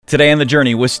Today on The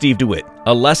Journey with Steve DeWitt,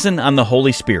 a lesson on the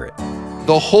Holy Spirit.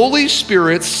 The Holy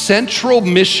Spirit's central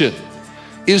mission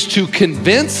is to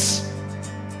convince,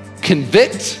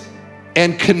 convict,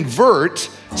 and convert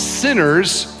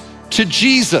sinners to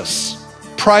Jesus,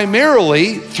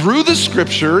 primarily through the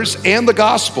scriptures and the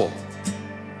gospel,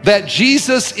 that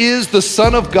Jesus is the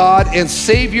Son of God and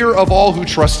Savior of all who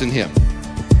trust in him.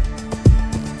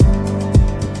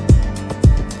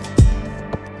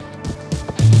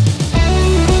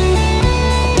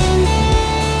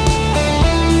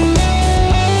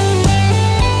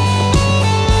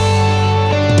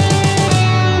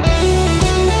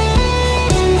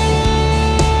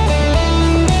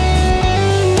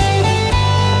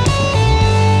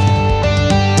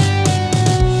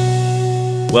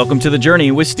 Welcome to The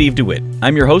Journey with Steve DeWitt.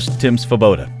 I'm your host, Tim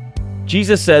Svoboda.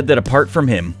 Jesus said that apart from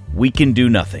him, we can do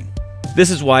nothing.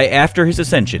 This is why after his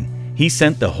ascension, he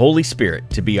sent the Holy Spirit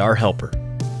to be our helper.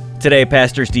 Today,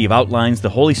 Pastor Steve outlines the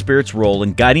Holy Spirit's role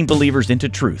in guiding believers into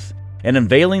truth and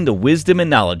unveiling the wisdom and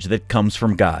knowledge that comes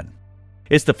from God.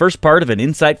 It's the first part of an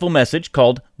insightful message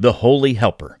called The Holy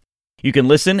Helper. You can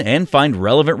listen and find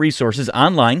relevant resources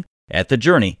online at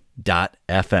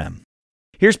thejourney.fm.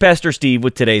 Here's Pastor Steve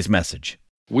with today's message.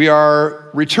 We are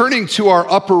returning to our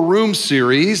Upper Room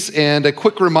series, and a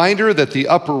quick reminder that the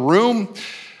Upper Room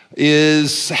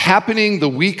is happening the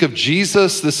week of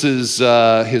Jesus. This is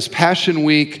his Passion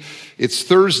Week. It's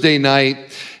Thursday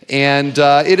night, and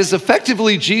it is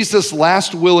effectively Jesus'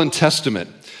 last will and testament.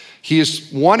 He is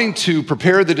wanting to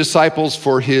prepare the disciples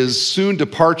for his soon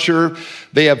departure.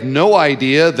 They have no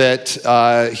idea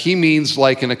that he means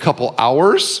like in a couple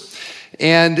hours.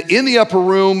 And in the upper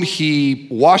room, he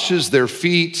washes their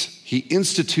feet, he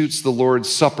institutes the Lord's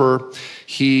Supper,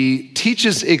 he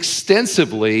teaches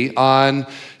extensively on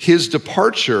his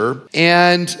departure,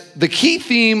 and the key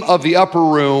theme of the upper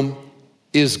room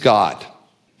is God.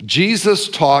 Jesus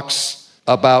talks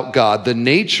about God, the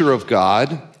nature of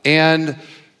God, and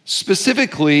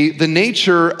specifically the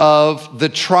nature of the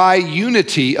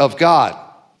triunity of God.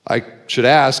 I should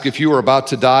ask, if you were about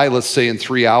to die, let's say in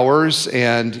 3 hours,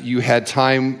 and you had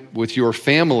time with your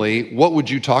family, what would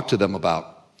you talk to them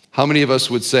about? How many of us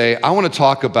would say, I want to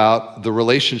talk about the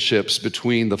relationships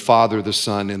between the Father, the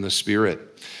Son, and the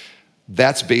Spirit?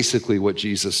 That's basically what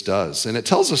Jesus does. And it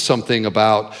tells us something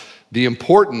about the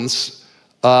importance,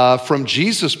 from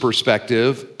Jesus'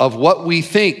 perspective, of what we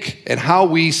think and how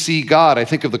we see God. I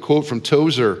think of the quote from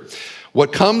Tozer: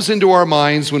 what comes into our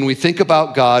minds when we think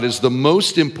about God is the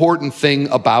most important thing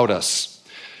about us.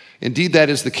 Indeed, that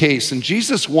is the case. And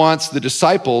Jesus wants the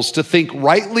disciples to think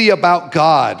rightly about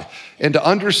God and to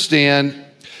understand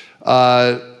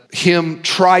him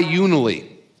triunally.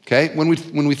 Okay? When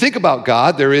we think about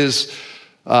God, there is,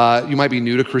 you might be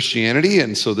new to Christianity,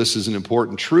 and so this is an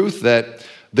important truth, that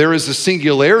there is a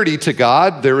singularity to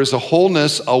God, there is a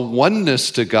wholeness, a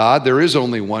oneness to God, there is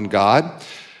only one God.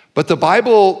 But the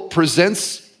Bible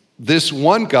presents this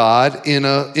one God in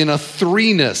a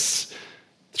threeness,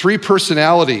 three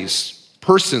personalities,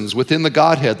 persons within the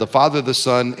Godhead, the Father, the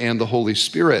Son, and the Holy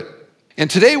Spirit. And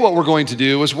today what we're going to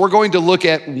do is we're going to look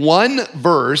at one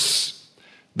verse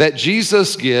that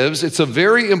Jesus gives. It's a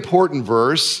very important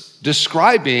verse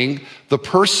describing the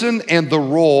person and the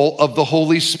role of the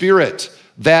Holy Spirit,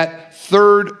 that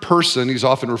third person. He's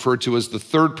often referred to as the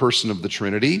third person of the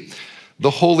Trinity,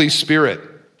 the Holy Spirit.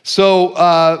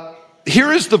 So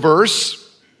here is the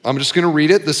verse. I'm just going to read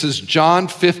it. This is John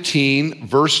 15,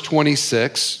 verse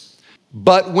 26.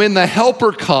 But when the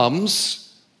Helper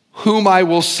comes, whom I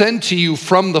will send to you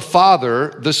from the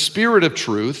Father, the Spirit of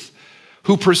truth,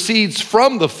 who proceeds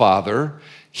from the Father,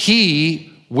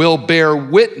 he will bear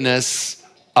witness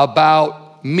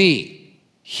about me.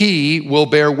 He will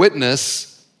bear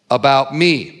witness about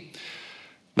me.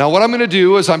 Now, what I'm going to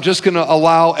do is I'm just going to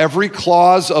allow every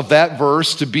clause of that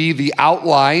verse to be the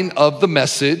outline of the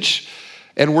message,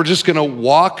 and we're just going to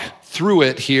walk through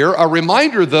it here. A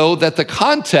reminder, though, that the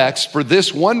context for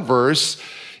this one verse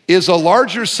is a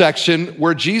larger section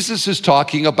where Jesus is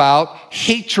talking about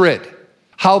hatred,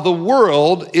 how the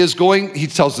world is going, he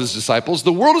tells his disciples,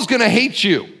 the world is going to hate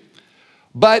you.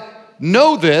 But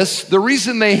know this, the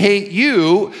reason they hate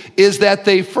you is that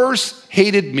they first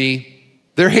hated me.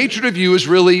 Their hatred of you is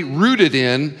really rooted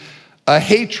in a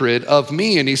hatred of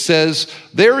me. And he says,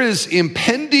 there is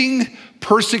impending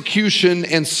persecution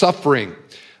and suffering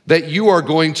that you are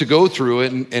going to go through.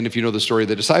 And if you know the story of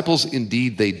the disciples,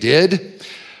 indeed they did.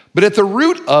 But at the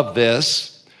root of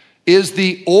this is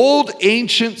the old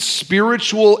ancient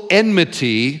spiritual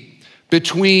enmity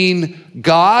between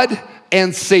God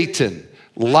and Satan,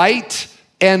 light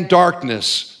and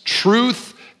darkness,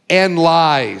 truth and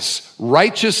lies,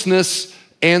 righteousness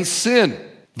and sin.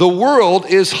 The world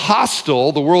is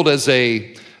hostile. The world as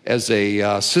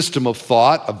a system of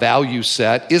thought, a value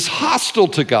set, is hostile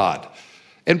to God.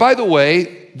 And by the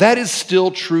way, that is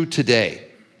still true today.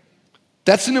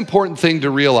 That's an important thing to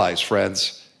realize,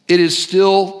 friends. It is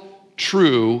still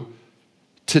true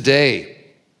today.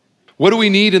 What do we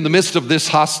need in the midst of this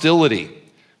hostility?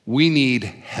 We need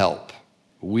help.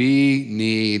 We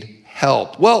need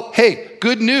help. Well, hey,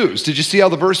 good news. Did you see how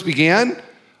the verse began?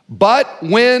 But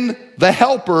when the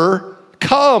helper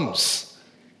comes.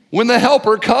 When the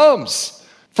helper comes.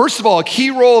 First of all, a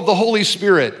key role of the Holy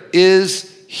Spirit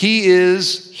is he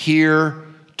is here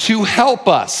to help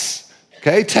us.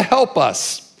 Okay, to help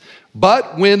us.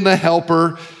 But when the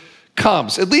helper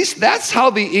comes. At least that's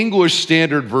how the English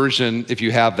Standard Version, if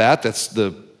you have that, that's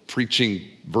the preaching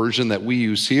version that we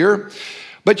use here.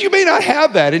 But you may not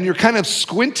have that, and you're kind of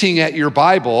squinting at your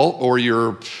Bible or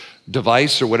your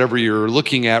device or whatever you're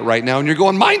looking at right now, and you're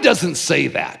going, mine doesn't say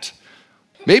that.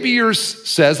 Maybe yours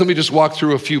says, let me just walk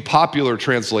through a few popular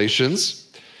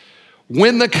translations.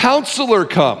 When the counselor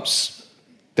comes,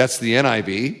 that's the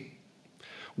NIV.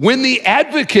 When the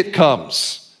advocate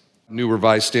comes, New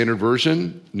Revised Standard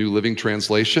Version, New Living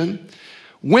Translation.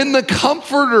 When the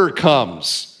comforter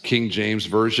comes, King James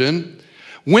Version.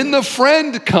 When the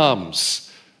friend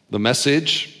comes, the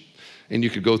Message. And you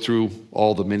could go through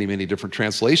all the many, many different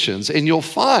translations, and you'll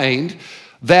find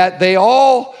that they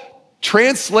all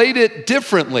translate it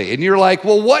differently. And you're like,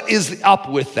 well, what is up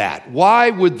with that?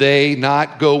 Why would they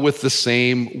not go with the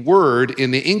same word in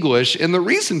the English? And the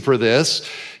reason for this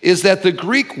is that the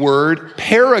Greek word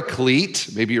paraclete,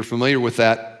 maybe you're familiar with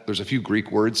that. There's a few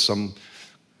Greek words some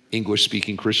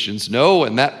English-speaking Christians know,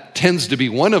 and that tends to be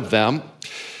one of them,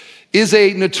 is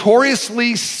a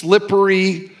notoriously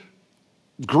slippery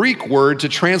Greek word to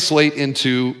translate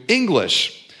into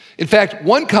English. In fact,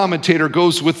 one commentator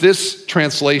goes with this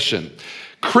translation,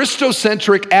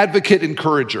 Christocentric advocate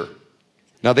encourager.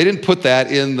 Now, they didn't put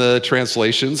that in the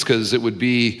translations because it would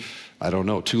be,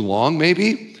 too long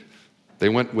maybe. They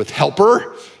went with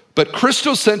helper, but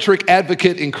Christocentric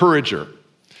advocate encourager.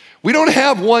 We don't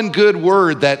have one good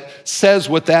word that says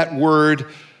what that word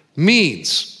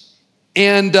means.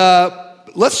 And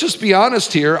let's just be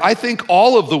honest here. I think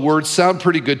all of the words sound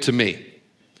pretty good to me.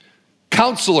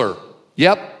 Counselor,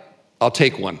 yep. I'll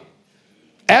take one.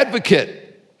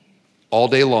 Advocate, all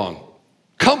day long.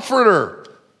 Comforter,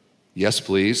 yes,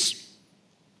 please.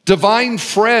 Divine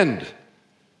friend.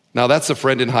 Now that's a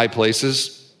friend in high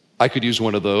places. I could use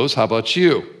one of those. How about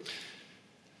you?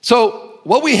 So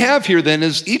what we have here then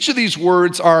is each of these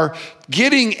words are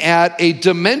getting at a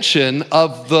dimension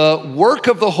of the work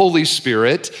of the Holy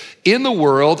Spirit in the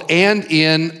world and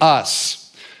in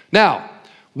us. Now,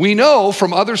 we know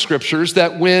from other scriptures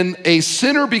that when a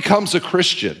sinner becomes a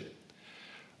Christian,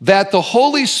 that the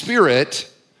Holy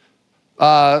Spirit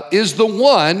is the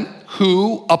one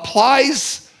who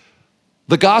applies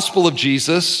the gospel of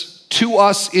Jesus to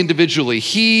us individually.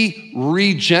 He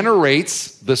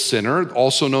regenerates the sinner,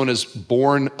 also known as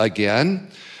born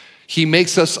again. He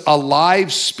makes us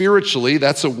alive spiritually.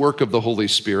 That's a work of the Holy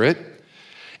Spirit.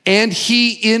 And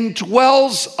he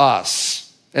indwells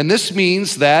us. And this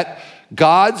means that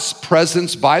God's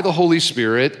presence by the Holy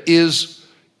Spirit is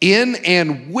in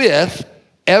and with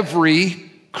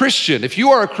every Christian. If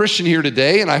you are a Christian here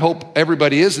today, and I hope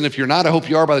everybody is, and if you're not, I hope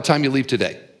you are by the time you leave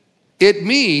today. It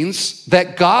means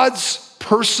that God's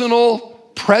personal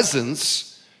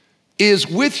presence is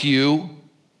with you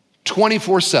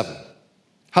 24/7.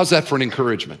 How's that for an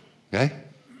encouragement? Okay?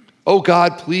 Oh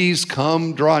God, please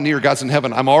come draw near. God's in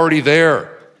heaven. I'm already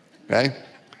there. Okay?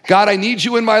 God, I need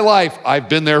you in my life. I've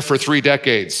been there for 3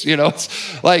 decades.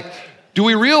 It's like, do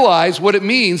we realize what it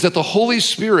means that the Holy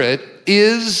Spirit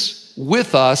is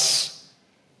with us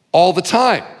all the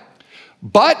time?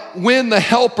 But when the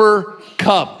helper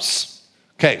comes.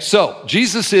 Okay, so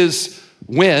Jesus is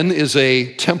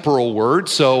a temporal word.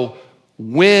 So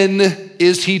when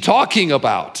is he talking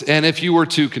about? And if you were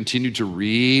to continue to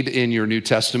read in your New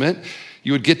Testament,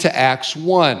 you would get to Acts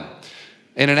 1.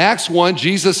 And in Acts 1,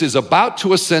 Jesus is about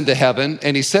to ascend to heaven,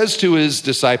 and he says to his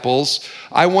disciples,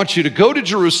 I want you to go to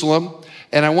Jerusalem,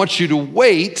 and I want you to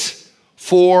wait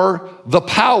for the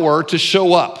power to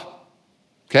show up,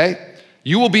 okay?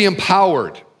 You will be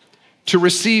empowered to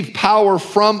receive power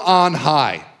from on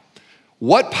high.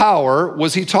 What power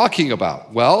was he talking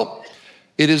about? Well,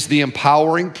 it is the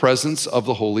empowering presence of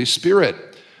the Holy Spirit,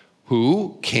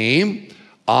 who came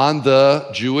on the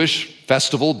Jewish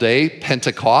festival day,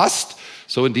 Pentecost.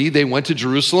 So indeed, they went to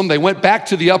Jerusalem. They went back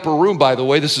to the upper room, by the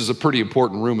way. This is a pretty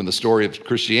important room in the story of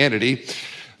Christianity.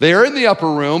 They are in the upper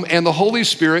room, and the Holy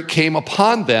Spirit came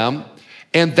upon them,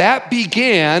 And that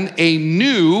began a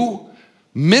new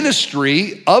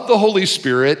ministry of the Holy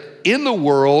Spirit in the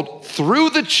world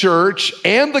through the church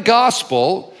and the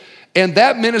gospel. And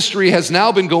that ministry has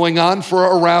now been going on for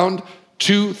around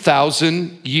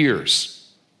 2,000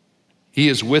 years. He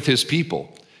is with his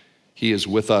people. He is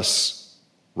with us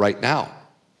right now.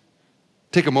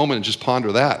 Take a moment and just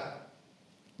ponder that.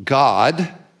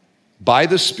 God, by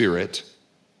the Spirit,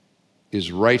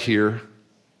 is right here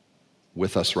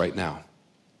with us right now,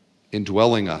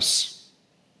 indwelling us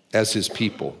as his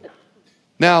people.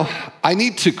 Now, I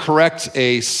need to correct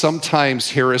a sometimes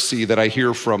heresy that I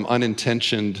hear from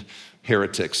unintentioned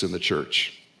heretics in the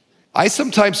church. I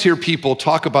sometimes hear people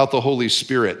talk about the Holy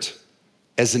Spirit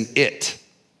as an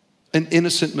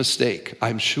innocent mistake,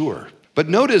 I'm sure. But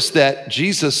notice that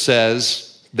Jesus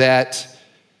says that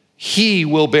he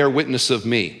will bear witness of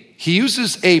me. He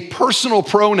uses a personal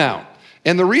pronoun.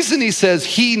 And the reason he says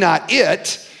he, not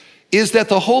it, is that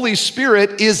the Holy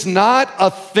Spirit is not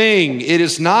a thing. It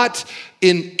is not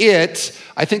in it.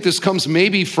 I think this comes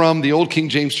maybe from the Old King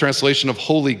James translation of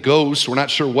Holy Ghost. We're not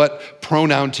sure what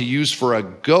pronoun to use for a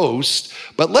ghost,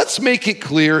 but let's make it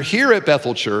clear here at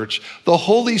Bethel Church, the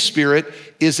Holy Spirit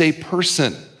is a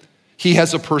person. He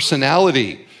has a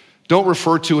personality. Don't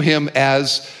refer to him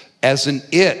as an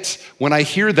it. When I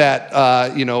hear that,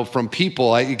 from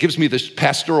people, it gives me this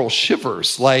pastoral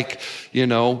shivers. Like,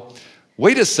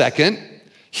 wait a second.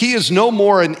 He is no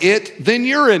more an it than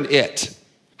you're an it.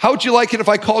 How would you like it if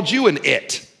I called you an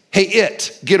it? Hey,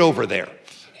 it, get over there.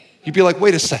 You'd be like,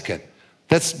 wait a second.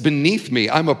 That's beneath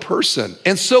me. I'm a person.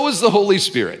 And so is the Holy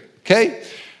Spirit, okay?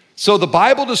 So the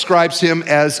Bible describes him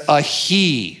as a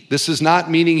he. This is not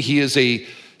meaning he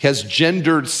has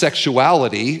gendered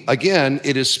sexuality. Again,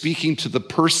 it is speaking to the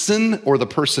person or the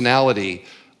personality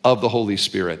of the Holy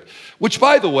Spirit, which,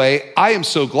 by the way, I am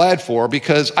so glad for,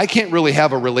 because I can't really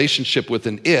have a relationship with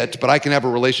an it, but I can have a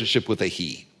relationship with a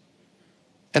he.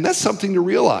 And that's something to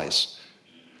realize,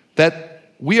 that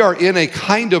we are in a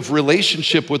kind of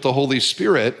relationship with the Holy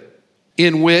Spirit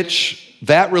in which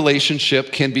that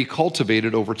relationship can be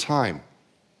cultivated over time.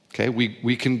 Okay,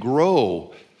 we can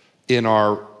grow in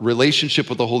our relationship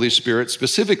with the Holy Spirit,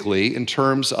 specifically in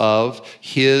terms of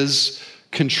his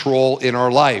control in our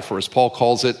life, or as Paul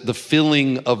calls it, the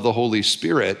filling of the Holy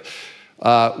Spirit,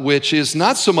 which is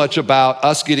not so much about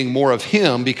us getting more of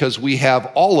him because we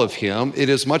have all of him. It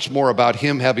is much more about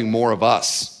him having more of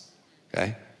us,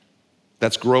 okay?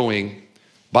 That's growing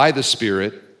by the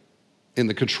Spirit in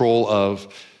the control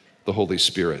of the Holy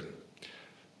Spirit.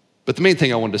 But the main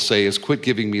thing I wanted to say is quit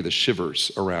giving me the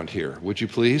shivers around here, would you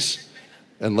please?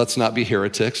 And let's not be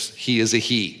heretics. He is a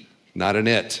he, not an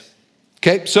it.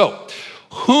 Okay, so,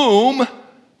 whom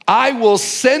I will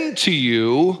send to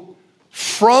you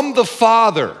from the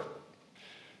Father.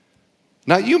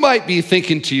 Now, you might be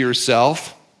thinking to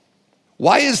yourself,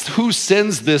 why is who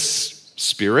sends this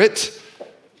Spirit,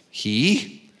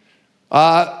 he,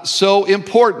 so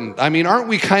important? I mean, aren't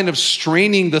we kind of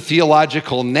straining the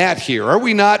theological net here? Are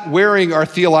we not wearing our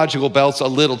theological belts a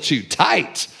little too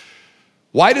tight?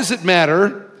 Why does it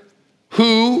matter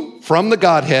who from the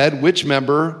Godhead, which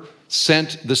member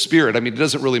sent the Spirit? I mean, it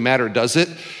doesn't really matter, does it?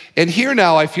 And here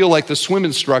now I feel like the swim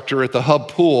instructor at the Hub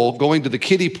pool going to the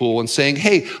kiddie pool and saying,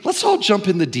 hey, let's all jump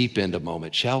in the deep end a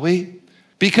moment, shall we?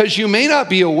 Because you may not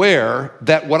be aware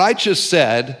that what I just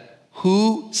said,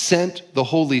 who sent the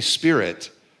Holy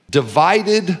Spirit,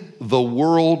 divided the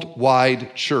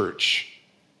worldwide church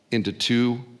into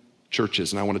two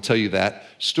churches. And I want to tell you that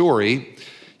story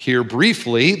here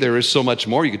briefly. There is so much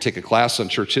more. You could take a class on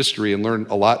church history and learn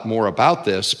a lot more about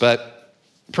this. But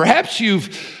perhaps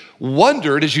you've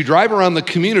wondered as you drive around the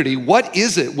community, what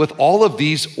is it with all of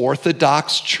these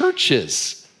Orthodox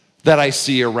churches that I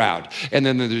see around? And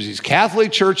then there's these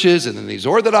Catholic churches and then these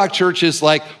Orthodox churches,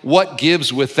 like what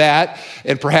gives with that?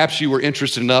 And perhaps you were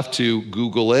interested enough to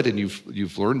Google it and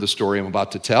you've learned the story I'm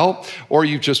about to tell, or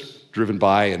you've just driven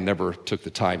by and never took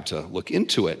the time to look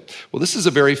into it. Well, this is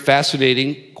a very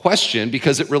fascinating question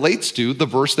because it relates to the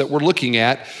verse that we're looking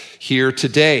at here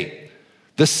today.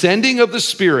 The sending of the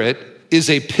Spirit is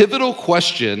a pivotal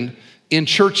question in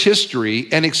church history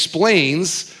and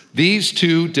explains these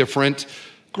two different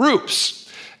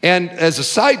groups. And as a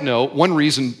side note, one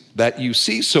reason that you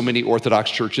see so many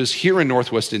Orthodox churches here in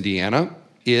Northwest Indiana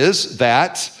is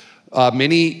that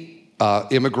many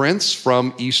immigrants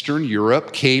from Eastern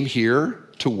Europe came here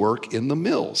to work in the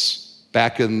mills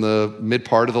back in the mid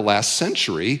part of the last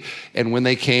century. And when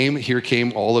they came, here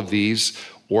came all of these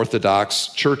Orthodox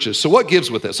churches. So what gives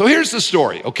with this? So here's the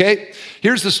story, okay?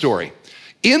 Here's the story.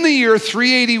 In the year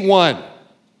 381,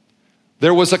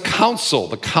 there was a council,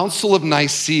 the Council of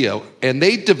Nicaea, and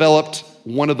they developed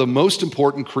one of the most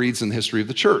important creeds in the history of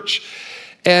the church.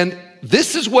 And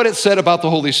this is what it said about the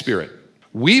Holy Spirit.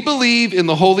 We believe in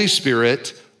the Holy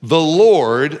Spirit, the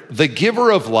Lord, the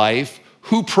giver of life,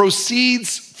 who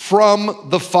proceeds from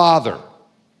the Father.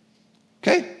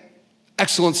 Okay?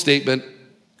 Excellent statement.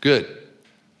 Good.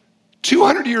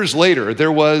 200 years later,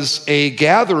 there was a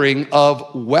gathering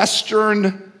of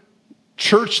Western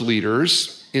church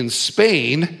leaders in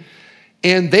Spain,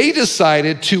 and they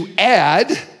decided to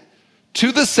add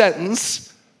to the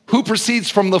sentence, who proceeds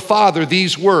from the Father,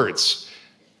 these words,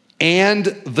 and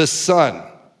the Son.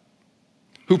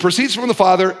 Who proceeds from the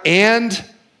Father and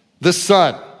the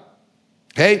Son.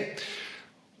 Okay?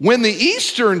 When the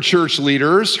Eastern church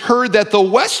leaders heard that the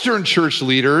Western church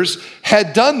leaders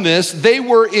had done this, they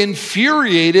were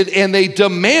infuriated and they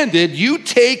demanded, you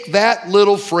take that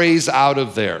little phrase out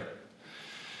of there.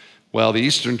 Well, the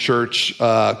Eastern church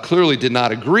clearly did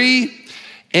not agree.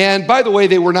 And by the way,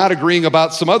 they were not agreeing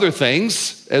about some other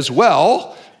things as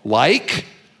well, like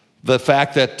the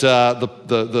fact that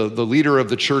the leader of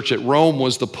the church at Rome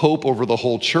was the Pope over the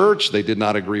whole church. They did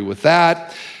not agree with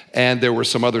that. And there were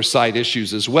some other side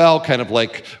issues as well, kind of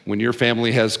like when your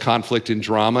family has conflict and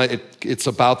drama, it's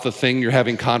about the thing you're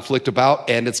having conflict about,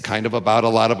 and it's kind of about a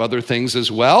lot of other things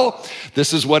as well.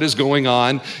 This is what is going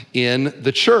on in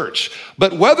the church.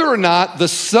 But whether or not the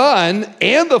Son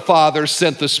and the Father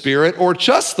sent the Spirit, or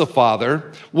just the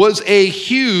Father, was a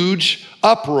huge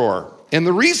uproar. And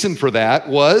the reason for that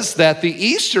was that the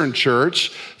Eastern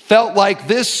church felt like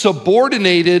this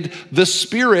subordinated the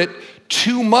Spirit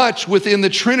too much within the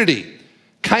Trinity,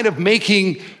 kind of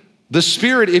making the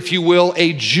Spirit, if you will,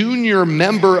 a junior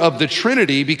member of the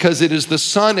Trinity, because it is the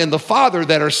Son and the Father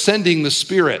that are sending the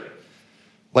Spirit,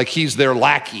 like he's their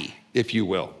lackey, if you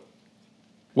will.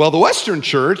 Well, the Western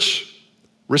church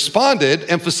responded,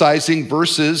 emphasizing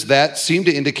verses that seem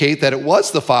to indicate that it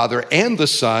was the Father and the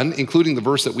Son, including the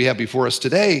verse that we have before us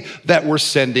today, that were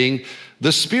sending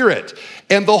the Spirit.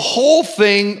 And the whole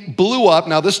thing blew up.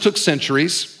 Now, this took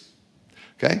centuries.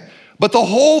 Okay? But the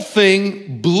whole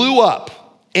thing blew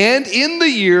up. And in the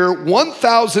year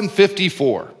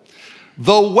 1054,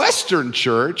 the Western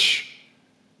church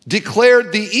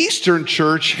declared the Eastern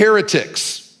church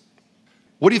heretics.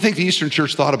 What do you think the Eastern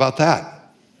church thought about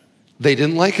that? They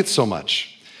didn't like it so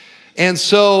much. And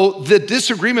so the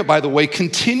disagreement, by the way,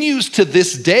 continues to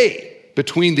this day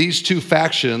between these two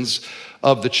factions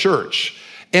of the church.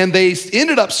 And they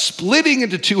ended up splitting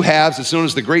into two halves. It's known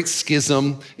as the Great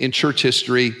Schism in church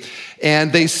history.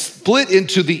 And they split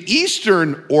into the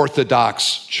Eastern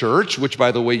Orthodox Church, which,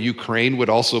 by the way, Ukraine would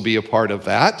also be a part of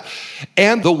that,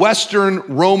 and the Western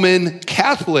Roman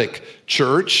Catholic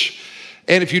Church.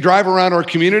 And if you drive around our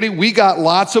community, we got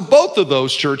lots of both of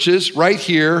those churches right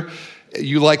here.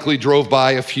 You likely drove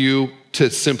by a few to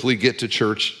simply get to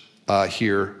church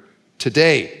here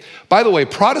today. By the way,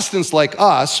 Protestants like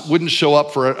us wouldn't show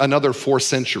up for another 4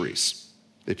 centuries.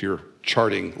 If you're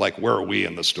charting, like, where are we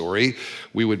in the story?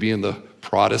 We would be in the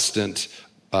Protestant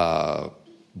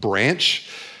branch.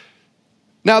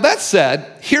 Now, that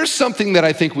said, here's something that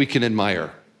I think we can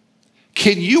admire.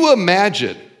 Can you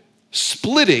imagine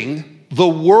splitting the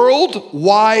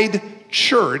worldwide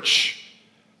church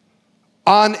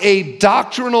on a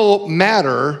doctrinal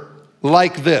matter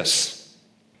like this?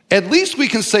 At least we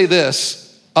can say this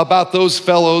about those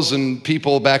fellows and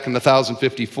people back in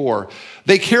 1054.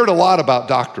 They cared a lot about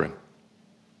doctrine.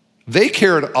 They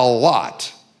cared a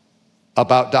lot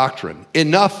about doctrine,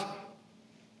 enough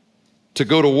to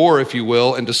go to war, if you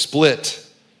will, and to split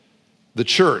the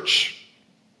church.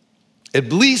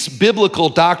 At least biblical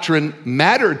doctrine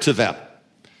mattered to them.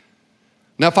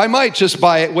 Now, if I might, just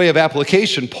by way of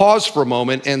application, pause for a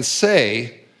moment and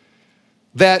say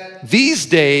that these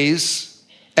days,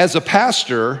 as a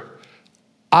pastor,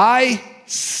 I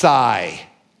sigh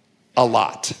a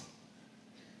lot.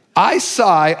 I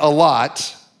sigh a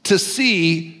lot to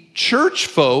see church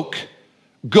folk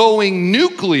going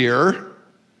nuclear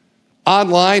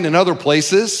online and other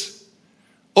places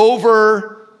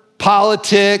over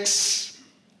politics,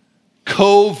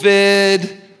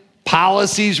 COVID,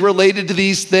 policies related to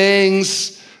these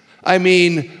things. I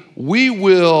mean, we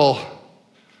will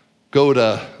go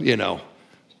to,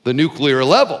 the nuclear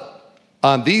level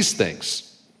on these things.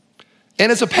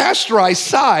 And as a pastor, I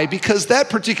sigh because that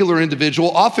particular individual,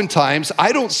 oftentimes,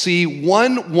 I don't see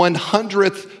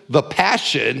 1/100th the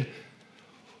passion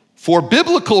for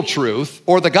biblical truth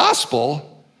or the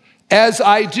gospel as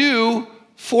I do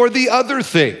for the other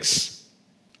things.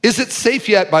 Is it safe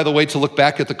yet, by the way, to look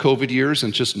back at the COVID years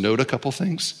and just note a couple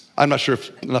things? I'm not sure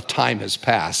if enough time has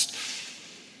passed.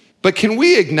 But can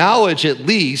we acknowledge at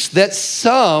least that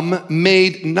some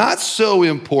made not so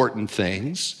important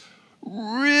things,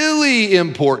 really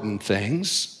important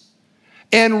things,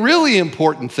 and really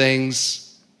important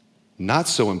things, not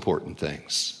so important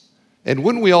things? And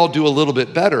wouldn't we all do a little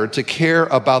bit better to care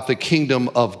about the kingdom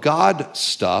of God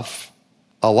stuff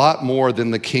a lot more than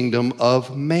the kingdom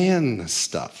of man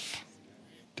stuff?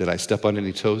 Did I step on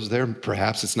any toes there?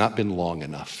 Perhaps it's not been long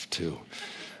enough to.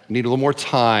 Need a little more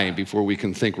time before we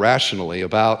can think rationally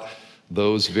about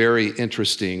those very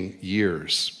interesting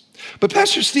years. But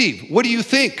Pastor Steve, what do you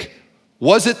think?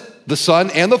 Was it the Son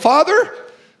and the Father?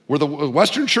 Were the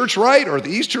Western Church right or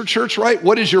the Eastern Church right?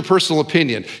 What is your personal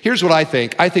opinion? Here's what I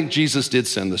think. I think Jesus did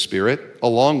send the Spirit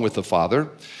along with the Father.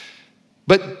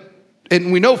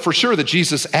 And we know for sure that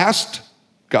Jesus asked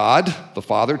God, the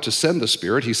Father, to send the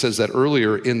Spirit. He says that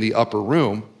earlier in the upper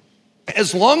room.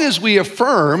 As long as we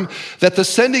affirm that the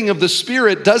sending of the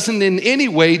Spirit doesn't in any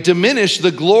way diminish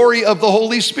the glory of the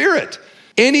Holy Spirit,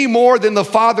 any more than the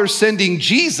Father sending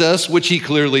Jesus, which he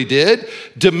clearly did,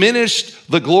 diminished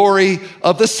the glory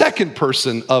of the second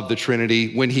person of the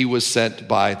Trinity when he was sent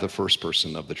by the first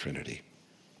person of the Trinity.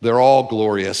 They're all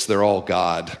glorious, they're all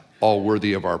God, all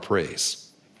worthy of our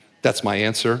praise. That's my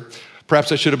answer.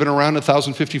 Perhaps I should have been around in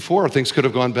 1054, things could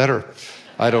have gone better.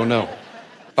 I don't know.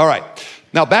 All right.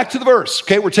 Now back to the verse,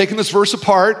 okay? We're taking this verse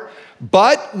apart.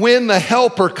 But when the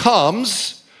Helper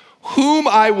comes, whom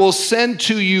I will send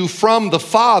to you from the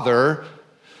Father,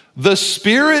 the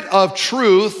Spirit of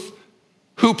truth,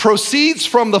 who proceeds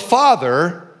from the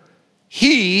Father,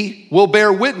 he will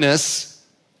bear witness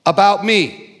about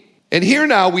me. And here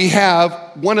now we have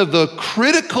one of the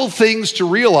critical things to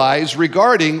realize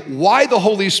regarding why the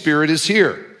Holy Spirit is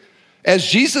here. As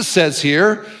Jesus says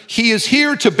here, he is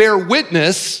here to bear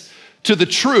witness to the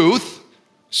truth,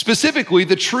 specifically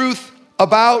the truth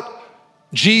about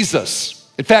Jesus.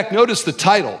 In fact, notice the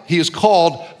title. He is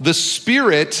called the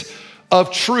Spirit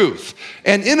of Truth.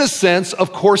 And in a sense,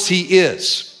 of course, he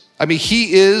is. I mean,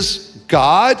 he is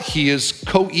God. He is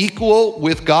co-equal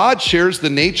with God, shares the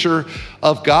nature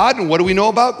of God. And what do we know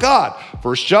about God?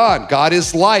 1 John, God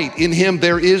is light. In him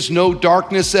there is no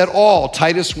darkness at all.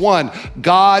 Titus 1,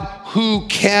 God who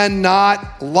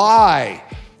cannot lie.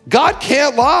 God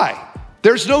can't lie.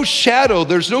 There's no shadow,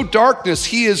 there's no darkness.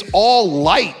 He is all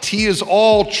light. He is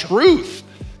all truth.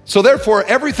 So therefore,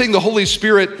 everything the Holy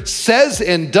Spirit says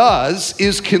and does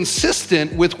is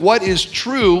consistent with what is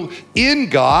true in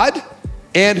God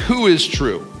and who is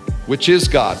true, which is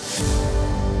God.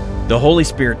 The Holy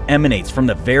Spirit emanates from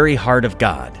the very heart of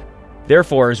God.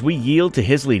 Therefore, as we yield to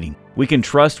his leading, we can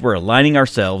trust we're aligning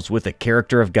ourselves with the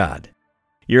character of God.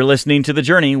 You're listening to The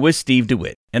Journey with Steve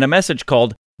DeWitt and a message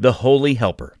called The Holy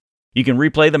Helper. You can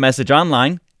replay the message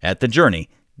online at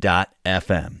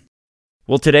thejourney.fm.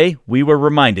 Well, today we were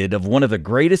reminded of one of the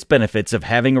greatest benefits of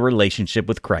having a relationship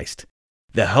with Christ,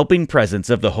 the helping presence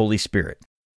of the Holy Spirit.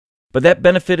 But that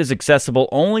benefit is accessible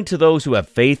only to those who have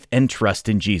faith and trust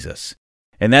in Jesus.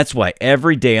 And that's why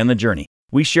every day on The Journey,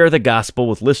 we share the gospel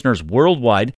with listeners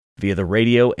worldwide via the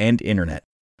radio and internet,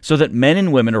 so that men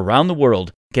and women around the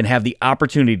world can have the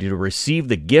opportunity to receive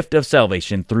the gift of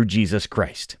salvation through Jesus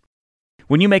Christ.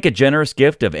 When you make a generous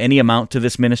gift of any amount to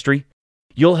this ministry,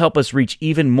 you'll help us reach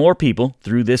even more people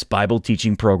through this Bible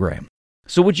teaching program.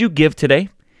 So would you give today?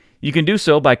 You can do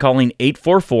so by calling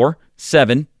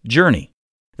 844-7-JOURNEY.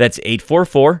 That's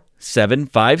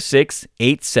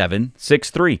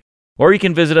 844-756-8763. Or you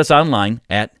can visit us online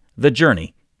at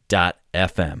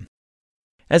thejourney.fm.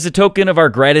 As a token of our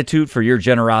gratitude for your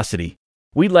generosity,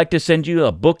 we'd like to send you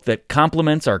a book that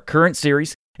complements our current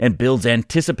series and builds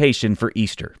anticipation for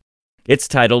Easter. It's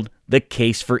titled The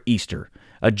Case for Easter.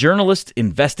 A journalist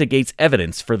investigates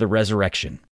evidence for the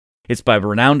resurrection. It's by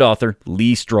renowned author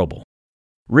Lee Strobel.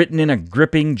 Written in a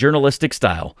gripping journalistic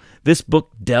style, this book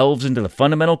delves into the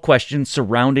fundamental questions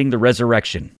surrounding the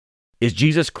resurrection. Is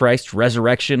Jesus Christ's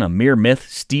resurrection a mere myth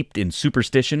steeped in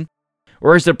superstition?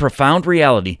 Or is it a profound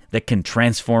reality that can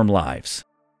transform lives?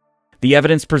 The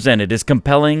evidence presented is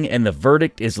compelling and the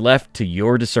verdict is left to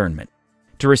your discernment.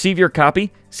 To receive your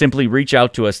copy, simply reach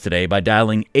out to us today by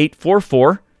dialing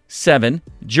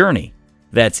 844-7-JOURNEY.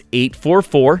 That's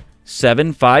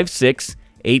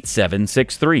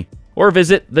 844-756-8763. Or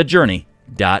visit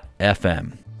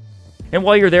thejourney.fm. And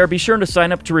while you're there, be sure to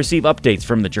sign up to receive updates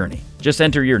from The Journey. Just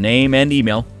enter your name and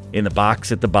email in the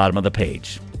box at the bottom of the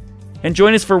page. And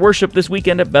join us for worship this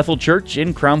weekend at Bethel Church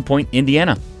in Crown Point,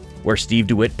 Indiana, where Steve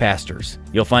DeWitt pastors.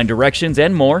 You'll find directions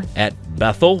and more at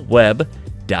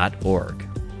bethelweb.org.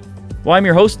 Well, I'm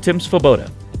your host, Tim Svoboda.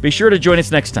 Be sure to join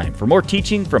us next time for more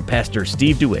teaching from Pastor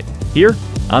Steve DeWitt here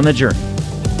on The Journey.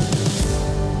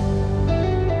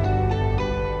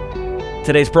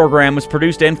 Today's program was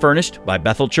produced and furnished by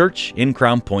Bethel Church in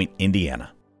Crown Point,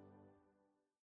 Indiana.